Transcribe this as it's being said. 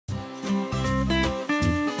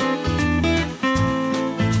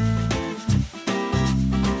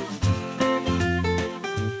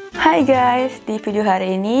Hai guys, di video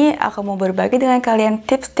hari ini aku mau berbagi dengan kalian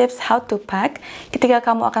tips-tips how to pack ketika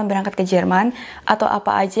kamu akan berangkat ke Jerman, atau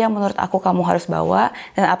apa aja yang menurut aku kamu harus bawa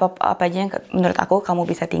dan apa aja yang menurut aku kamu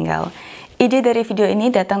bisa tinggal. Ide dari video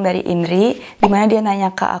ini datang dari Indri, dimana dia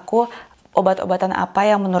nanya ke aku obat-obatan apa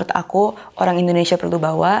yang menurut aku orang Indonesia perlu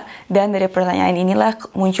bawa, dan dari pertanyaan inilah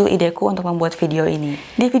muncul ideku untuk membuat video ini.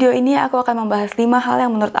 Di video ini aku akan membahas 5 hal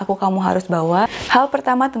yang menurut aku kamu harus bawa. Hal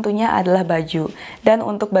pertama tentunya adalah baju, dan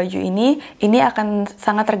untuk baju ini akan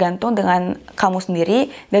sangat tergantung dengan kamu sendiri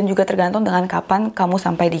dan juga tergantung dengan kapan kamu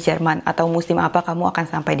sampai di Jerman atau musim apa kamu akan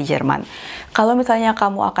sampai di Jerman. Kalau misalnya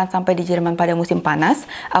kamu akan sampai di Jerman pada musim panas,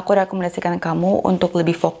 aku rekomendasikan kamu untuk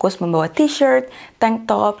lebih fokus membawa t-shirt, tank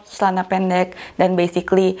top, celana pendek, dan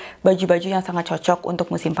basically baju-baju yang sangat cocok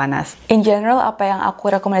untuk musim panas. In general, apa yang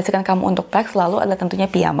aku rekomendasikan kamu untuk pack selalu adalah tentunya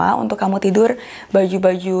piyama untuk kamu tidur,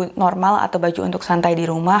 baju-baju normal atau baju untuk santai di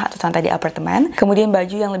rumah atau santai di apartemen, kemudian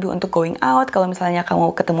baju yang lebih untuk going out kalau misalnya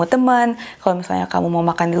kamu ketemu teman, kalau misalnya kamu mau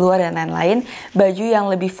makan di luar dan lain-lain. Baju yang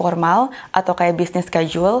lebih formal atau kayak business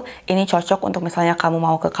casual, ini cocok untuk misalnya kamu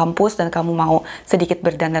mau ke kampus dan kamu mau sedikit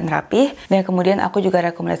berdandan rapih. Dan kemudian aku juga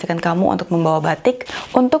rekomendasikan kamu untuk membawa batik.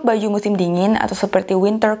 Untuk baju musim dingin atau seperti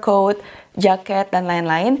winter coat, jaket, dan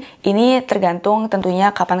lain-lain, ini tergantung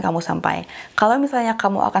tentunya kapan kamu sampai. Kalau misalnya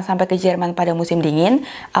kamu akan sampai ke Jerman pada musim dingin,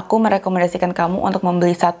 aku merekomendasikan kamu untuk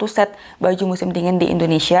membeli satu set baju musim dingin di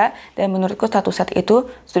Indonesia, dan menurutku satu set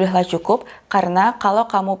itu sudahlah cukup, karena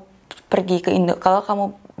kalau kamu kalau kamu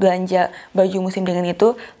belanja baju musim dingin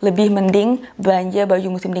itu, lebih mending belanja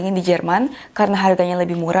baju musim dingin di Jerman, karena harganya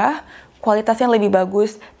lebih murah, kualitasnya lebih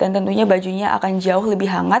bagus, dan tentunya bajunya akan jauh lebih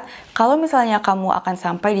hangat. Kalau misalnya kamu akan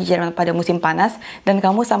sampai di Jerman pada musim panas dan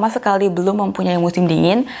kamu sama sekali belum mempunyai musim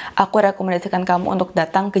dingin, aku rekomendasikan kamu untuk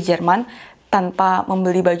datang ke Jerman tanpa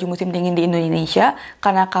membeli baju musim dingin di Indonesia,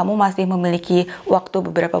 karena kamu masih memiliki waktu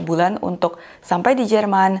beberapa bulan untuk sampai di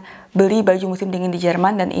Jerman, beli baju musim dingin di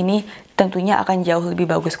Jerman, dan ini tentunya akan jauh lebih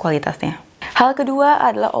bagus kualitasnya. Hal kedua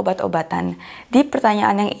adalah obat-obatan. Di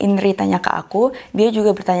pertanyaan yang Indri tanya ke aku, dia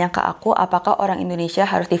juga bertanya ke aku apakah orang Indonesia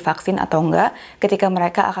harus divaksin atau enggak ketika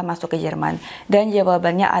mereka akan masuk ke Jerman. Dan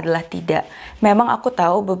jawabannya adalah tidak. Memang aku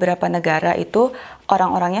tahu beberapa negara itu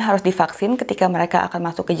orang-orangnya harus divaksin ketika mereka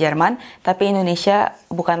akan masuk ke Jerman, tapi Indonesia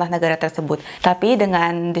bukanlah negara tersebut. Tapi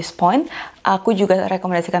dengan this point, aku juga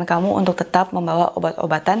rekomendasikan kamu untuk tetap membawa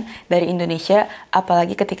obat-obatan dari Indonesia,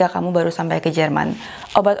 apalagi ketika kamu baru sampai ke Jerman.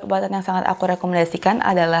 Obat-obatan yang sangat aku rekomendasikan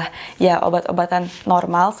adalah ya obat-obatan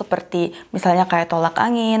normal seperti misalnya kayak tolak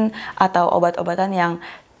angin, atau obat-obatan yang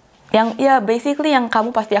ya basically yang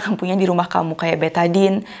kamu pasti akan punya di rumah kamu, kayak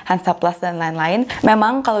betadine, Hansaplast, dan lain-lain.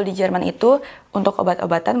 Memang kalau di Jerman itu untuk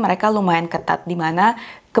obat-obatan mereka lumayan ketat, dimana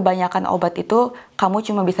kebanyakan obat itu kamu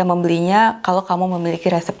cuma bisa membelinya kalau kamu memiliki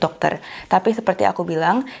resep dokter. Tapi seperti aku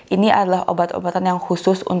bilang, ini adalah obat-obatan yang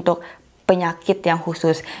khusus untuk penyakit yang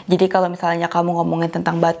khusus. Jadi kalau misalnya kamu ngomongin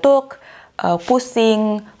tentang batuk,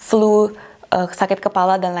 pusing, flu, sakit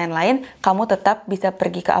kepala, dan lain-lain, kamu tetap bisa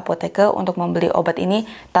pergi ke apotek untuk membeli obat ini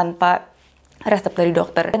tanpa resep dari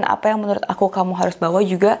dokter. Dan apa yang menurut aku kamu harus bawa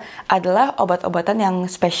juga adalah obat-obatan yang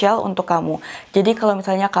spesial untuk kamu. Jadi kalau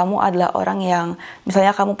misalnya kamu adalah orang yang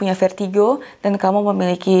misalnya kamu punya vertigo dan kamu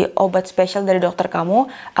memiliki obat spesial dari dokter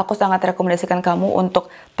kamu, aku sangat rekomendasikan kamu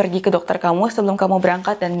untuk pergi ke dokter kamu sebelum kamu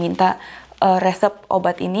berangkat dan minta resep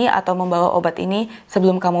obat ini atau membawa obat ini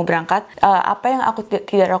sebelum kamu berangkat. Apa yang aku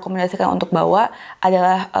tidak rekomendasikan untuk bawa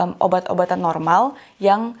adalah obat-obatan normal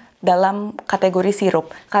yang dalam kategori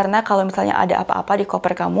sirup, karena kalau misalnya ada apa-apa di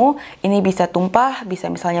koper kamu, ini bisa tumpah, bisa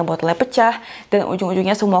misalnya botolnya pecah, dan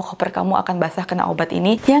ujung-ujungnya semua koper kamu akan basah kena obat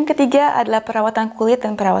ini. Yang ketiga adalah perawatan kulit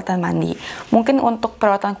dan perawatan mandi. Mungkin untuk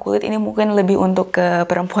perawatan kulit ini mungkin lebih untuk ke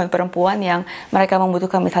perempuan-perempuan yang mereka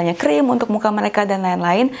membutuhkan misalnya krim untuk muka mereka dan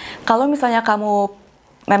lain-lain. Kalau misalnya kamu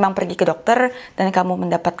memang pergi ke dokter dan kamu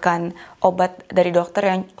mendapatkan obat dari dokter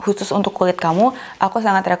yang khusus untuk kulit kamu, aku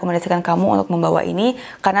sangat rekomendasikan kamu untuk membawa ini,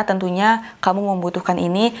 karena tentunya kamu membutuhkan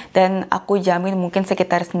ini, dan aku jamin mungkin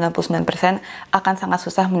sekitar 99% akan sangat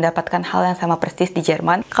susah mendapatkan hal yang sama persis di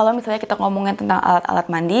Jerman. Kalau misalnya kita ngomongin tentang alat-alat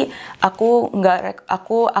mandi, aku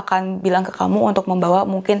akan bilang ke kamu untuk membawa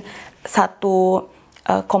mungkin satu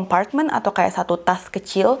compartment atau kayak satu tas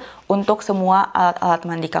kecil untuk semua alat-alat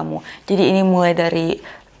mandi kamu. Jadi ini mulai dari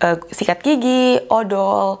sikat gigi,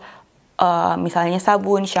 odol, misalnya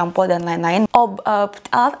sabun, shampoo, dan lain-lain.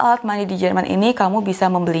 Alat-alat mandi di Jerman ini kamu bisa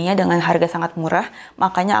membelinya dengan harga sangat murah,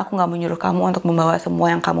 makanya aku nggak menyuruh kamu untuk membawa semua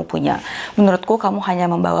yang kamu punya. Menurutku kamu hanya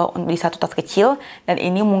membawa di satu tas kecil, dan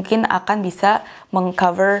ini mungkin akan bisa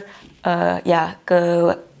mengcover ya ke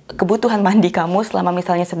kebutuhan mandi kamu selama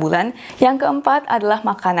misalnya sebulan. Yang keempat adalah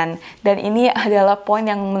makanan, dan ini adalah poin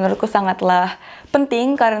yang menurutku sangatlah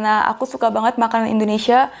penting karena aku suka banget makanan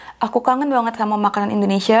Indonesia, aku kangen banget sama makanan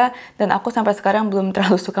Indonesia, dan aku sampai sekarang belum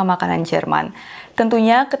terlalu suka makanan Jerman.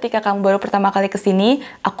 Tentunya ketika kamu baru pertama kali kesini,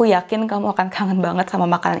 aku yakin kamu akan kangen banget sama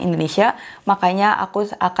makanan Indonesia, makanya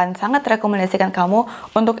aku akan sangat rekomendasikan kamu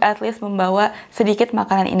untuk at least membawa sedikit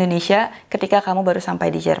makanan Indonesia ketika kamu baru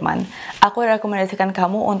sampai di Jerman. Aku rekomendasikan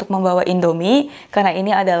kamu untuk membawa Indomie, karena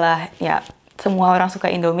ini adalah, ya, semua orang suka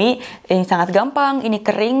Indomie. Ini sangat gampang, ini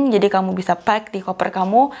kering, jadi kamu bisa pack di koper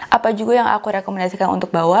kamu. Apa juga yang aku rekomendasikan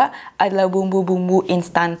untuk bawa adalah bumbu-bumbu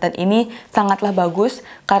instan. Dan ini sangatlah bagus,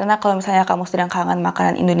 karena kalau misalnya kamu sedang kangen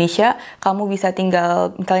makanan Indonesia, kamu bisa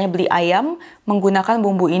tinggal misalnya beli ayam, menggunakan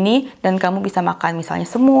bumbu ini, dan kamu bisa makan misalnya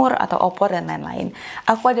semur, atau opor, dan lain-lain.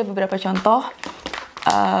 Aku ada beberapa contoh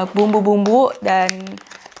bumbu-bumbu, dan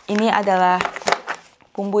ini adalah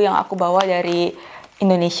bumbu yang aku bawa dari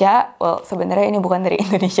Indonesia. Well, sebenarnya ini bukan dari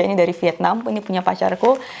Indonesia, ini dari Vietnam, ini punya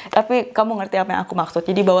pacarku, tapi kamu ngerti apa yang aku maksud.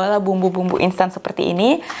 Jadi bawalah bumbu-bumbu instan seperti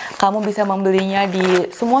ini. Kamu bisa membelinya di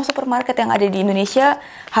semua supermarket yang ada di Indonesia,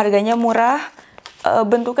 harganya murah,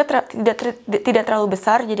 bentuknya tidak terlalu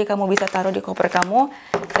besar, jadi kamu bisa taruh di koper kamu,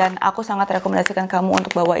 dan aku sangat rekomendasikan kamu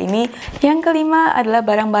untuk bawa ini. Yang kelima adalah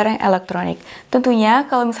barang-barang elektronik. Tentunya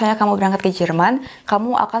kalau misalnya kamu berangkat ke Jerman,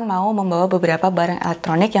 kamu akan mau membawa beberapa barang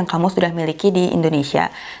elektronik yang kamu sudah miliki di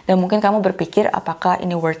Indonesia, dan mungkin kamu berpikir apakah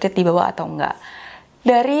ini worth it dibawa atau enggak.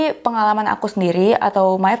 Dari pengalaman aku sendiri,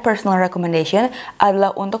 atau my personal recommendation, adalah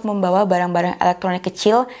untuk membawa barang-barang elektronik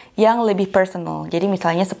kecil yang lebih personal. Jadi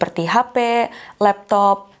misalnya seperti HP,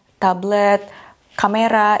 laptop, tablet,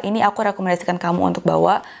 kamera. Ini aku rekomendasikan kamu untuk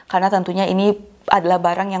bawa, karena tentunya ini adalah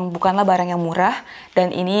barang yang bukanlah barang yang murah, dan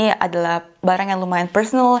ini adalah barang yang lumayan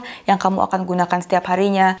personal yang kamu akan gunakan setiap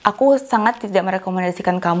harinya. Aku sangat tidak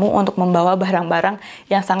merekomendasikan kamu untuk membawa barang-barang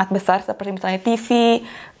yang sangat besar seperti misalnya TV,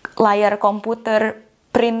 layar komputer,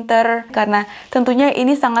 printer, karena tentunya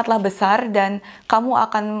ini sangatlah besar dan kamu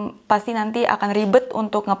akan pasti nanti akan ribet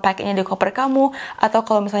untuk ngepacknya di koper kamu, atau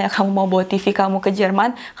kalau misalnya kamu mau bawa TV kamu ke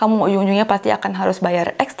Jerman, kamu ujung-ujungnya pasti akan harus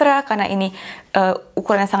bayar ekstra karena ini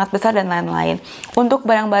ukurannya sangat besar dan lain-lain. Untuk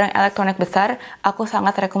barang-barang elektronik besar, aku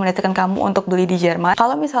sangat rekomendasikan kamu untuk beli di Jerman.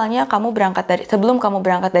 Kalau misalnya sebelum kamu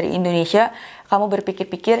berangkat dari Indonesia, kamu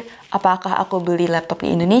berpikir-pikir, apakah aku beli laptop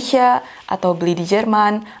di Indonesia atau beli di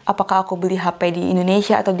Jerman, apakah aku beli HP di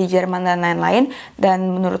Indonesia atau di Jerman, dan lain-lain. Dan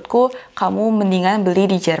menurutku kamu mendingan beli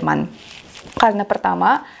di Jerman, karena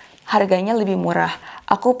pertama, harganya lebih murah.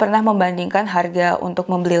 Aku pernah membandingkan harga untuk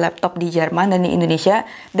membeli laptop di Jerman dan di Indonesia,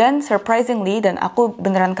 dan surprisingly, dan aku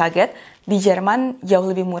beneran kaget, di Jerman jauh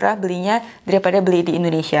lebih murah belinya daripada beli di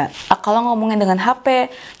Indonesia. Kalau ngomongin dengan HP,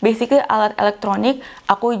 basically alat elektronik,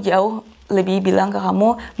 aku jauh lebih bilang ke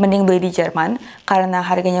kamu mending beli di Jerman karena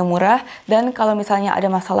harganya murah, dan kalau misalnya ada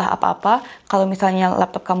masalah apa-apa, kalau misalnya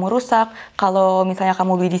laptop kamu rusak, kalau misalnya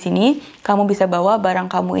kamu beli di sini, kamu bisa bawa barang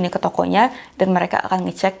kamu ini ke tokonya dan mereka akan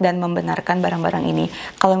ngecek dan membenarkan barang-barang ini.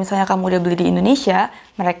 Kalau misalnya kamu udah beli di Indonesia,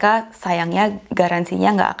 mereka sayangnya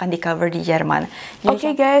garansinya nggak akan di cover di Jerman.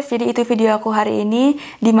 Oke guys, jadi itu video aku hari ini,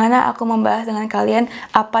 dimana aku membahas dengan kalian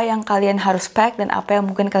apa yang kalian harus pack dan apa yang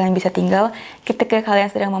mungkin kalian bisa tinggal ketika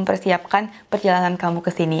kalian sedang mempersiapkan perjalanan kamu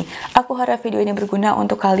ke sini. Aku harap video ini berguna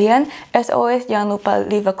untuk kalian. As always, jangan lupa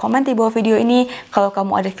leave a comment di bawah video ini. Kalau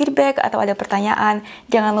kamu ada feedback atau ada pertanyaan,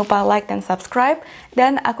 jangan lupa like dan subscribe.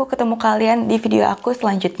 Dan aku ketemu kalian di video aku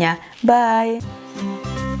selanjutnya. Bye!